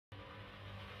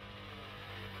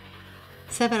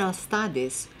Several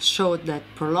studies showed that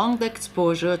prolonged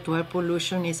exposure to air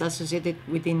pollution is associated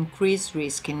with increased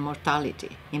risk in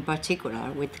mortality, in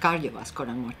particular with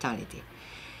cardiovascular mortality.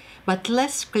 But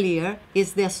less clear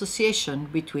is the association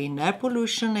between air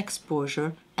pollution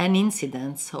exposure and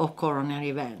incidence of coronary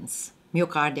events,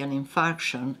 myocardial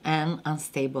infarction, and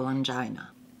unstable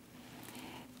angina.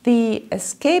 The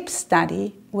ESCAPE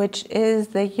study, which is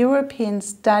the European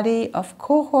study of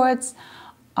cohorts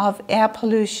of air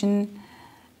pollution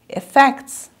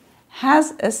effects,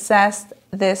 has assessed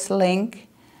this link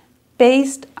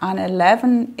based on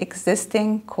 11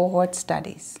 existing cohort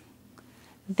studies.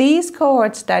 These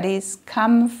cohort studies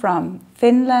come from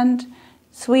Finland,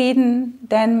 Sweden,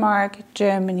 Denmark,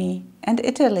 Germany, and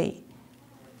Italy.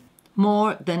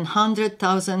 More than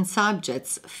 100,000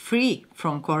 subjects free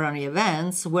from coronary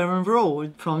events were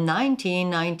enrolled from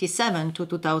 1997 to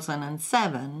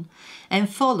 2007 and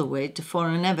followed for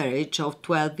an average of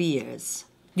 12 years.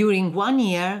 During 1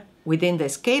 year, within the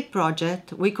ESCAPE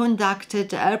project, we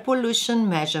conducted air pollution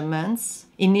measurements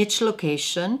in each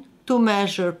location to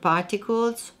measure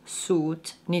particles,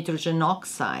 soot, nitrogen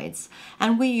oxides,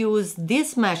 and we used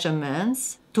these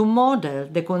measurements to model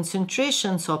the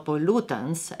concentrations of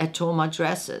pollutants at home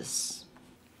addresses.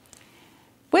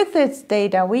 With this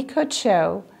data, we could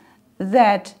show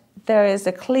that there is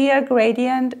a clear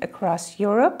gradient across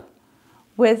Europe,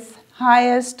 with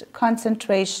highest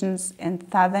concentrations in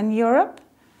Southern Europe.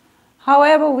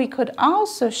 However, we could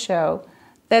also show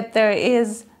that there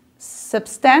is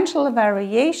substantial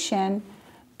variation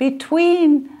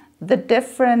between the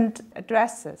different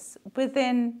addresses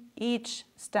within each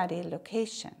study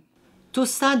location. To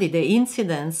study the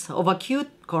incidence of acute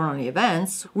coronary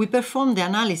events, we performed the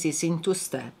analysis in 2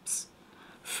 steps.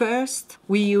 First,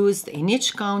 we used in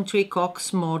each country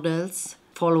Cox models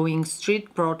following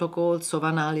strict protocols of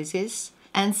analysis,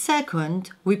 and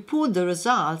second, we pooled the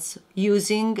results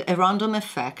using a random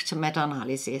effect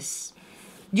meta-analysis.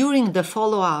 During the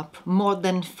follow-up, more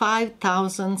than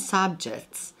 5,000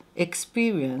 subjects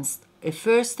experienced a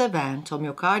first event of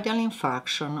myocardial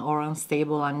infarction or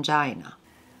unstable angina.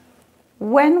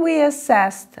 When we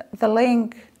assessed the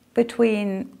link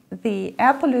between the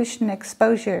air pollution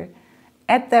exposure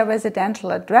at their residential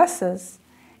addresses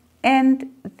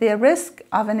and the risk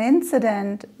of an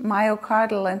incident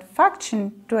myocardial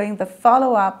infarction during the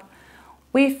follow-up,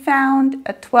 we found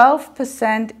a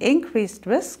 12% increased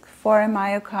risk for a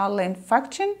myocardial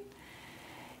infarction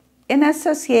in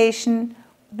association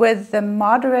with the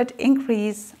moderate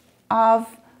increase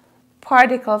of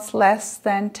particles less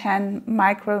than 10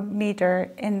 micrometer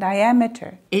in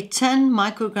diameter. A 10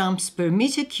 micrograms per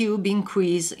meter cube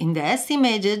increase in the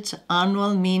estimated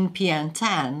annual mean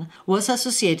PN10 was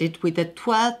associated with a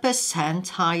 12%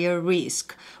 higher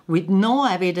risk, with no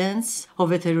evidence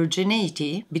of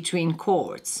heterogeneity between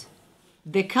cohorts.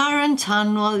 The current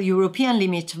annual European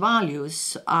limit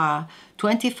values are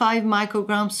 25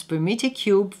 micrograms per meter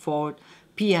cube for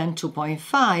PN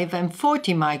 2.5 and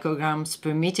 40 micrograms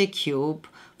per meter cube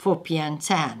for PN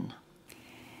 10.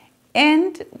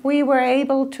 And we were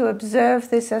able to observe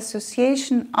this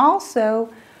association also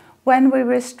when we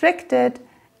restricted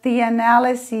the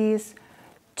analyses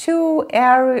to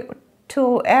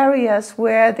areas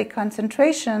where the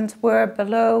concentrations were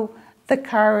below the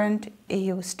current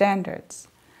EU standards,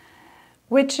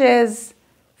 which is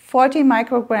 40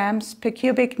 micrograms per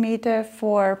cubic meter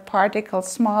for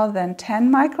particles smaller than 10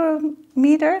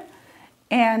 micrometer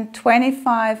and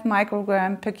 25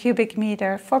 microgram per cubic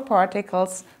meter for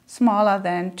particles smaller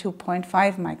than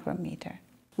 2.5 micrometer.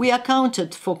 We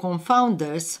accounted for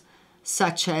confounders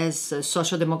such as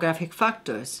socio-demographic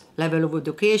factors, level of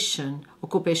education,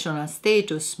 occupational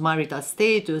status, marital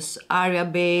status,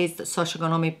 area-based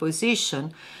socioeconomic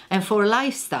position, and for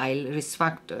lifestyle risk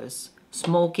factors,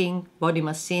 smoking, body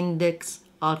mass index,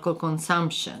 alcohol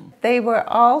consumption. They were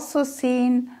also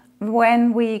seen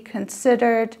when we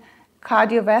considered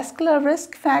cardiovascular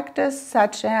risk factors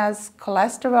such as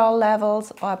cholesterol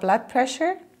levels or blood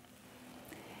pressure.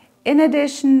 In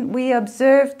addition, we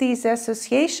observed these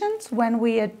associations when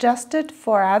we adjusted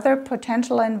for other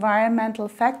potential environmental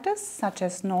factors such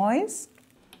as noise.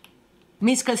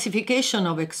 Misclassification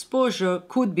of exposure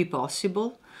could be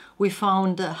possible. We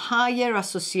found a higher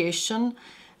association,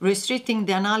 restricting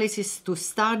the analysis to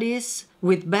studies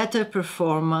with better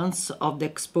performance of the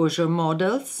exposure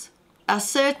models. A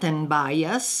certain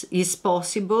bias is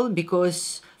possible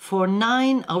because for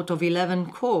 9 out of 11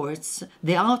 cohorts,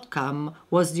 the outcome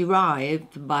was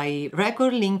derived by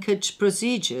record linkage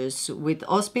procedures with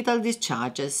hospital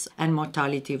discharges and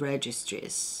mortality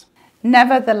registries.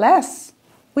 Nevertheless,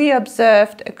 we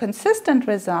observed a consistent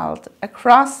result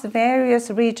across various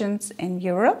regions in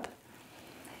Europe,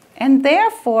 and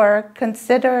therefore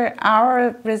consider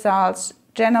our results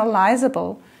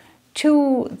generalizable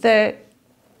to the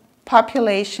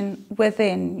population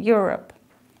within Europe.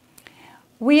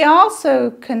 We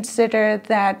also consider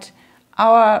that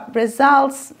our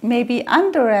results may be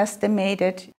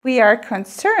underestimated. We are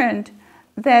concerned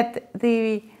that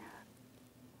the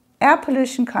air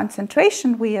pollution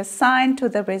concentration we assign to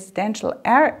the residential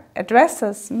air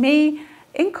addresses may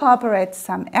incorporate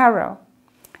some error.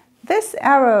 This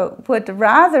error would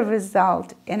rather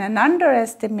result in an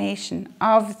underestimation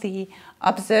of the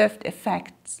observed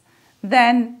effects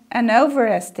than an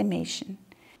overestimation.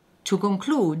 To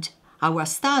conclude, our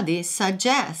study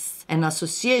suggests an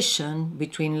association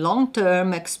between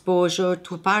long-term exposure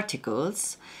to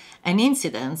particles and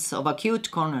incidence of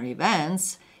acute coronary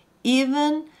events,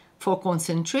 even for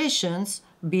concentrations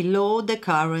below the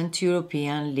current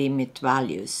European limit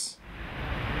values.